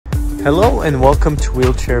Hello and welcome to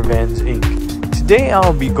Wheelchair Vans Inc. Today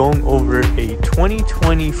I'll be going over a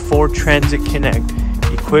 2020 Ford Transit Connect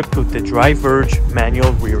equipped with the Driverge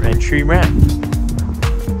manual rear entry ramp.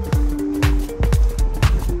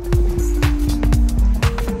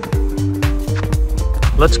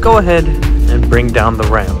 Let's go ahead and bring down the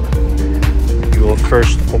ramp. You will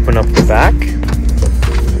first open up the back.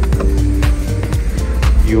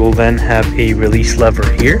 You will then have a release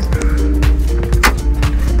lever here.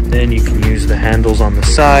 Then you can use the handles on the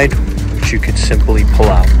side, which you could simply pull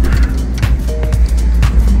out.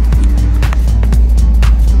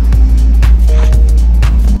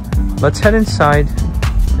 Let's head inside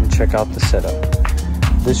and check out the setup.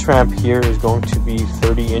 This ramp here is going to be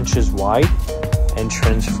 30 inches wide.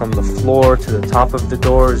 Entrance from the floor to the top of the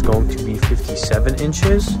door is going to be 57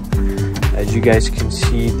 inches. As you guys can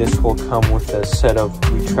see, this will come with a set of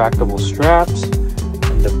retractable straps.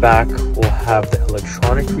 In the back will have the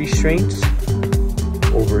electronic restraints.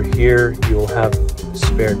 Over here you'll have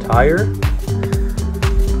spare tire.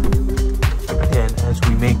 And as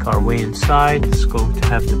we make our way inside, it's going to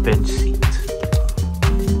have the bench seat.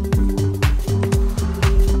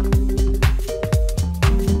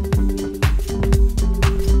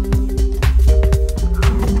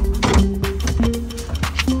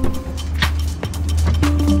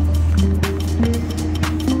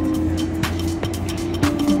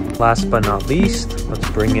 Last but not least, let's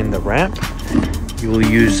bring in the ramp. You will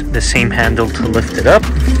use the same handle to lift it up,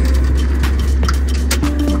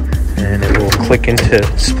 and it will click into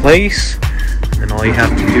its place, and all you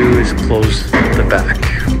have to do is close the back.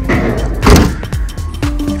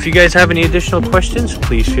 If you guys have any additional questions,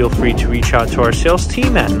 please feel free to reach out to our sales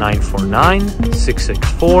team at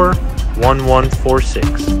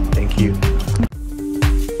 949-664-1146. Thank you.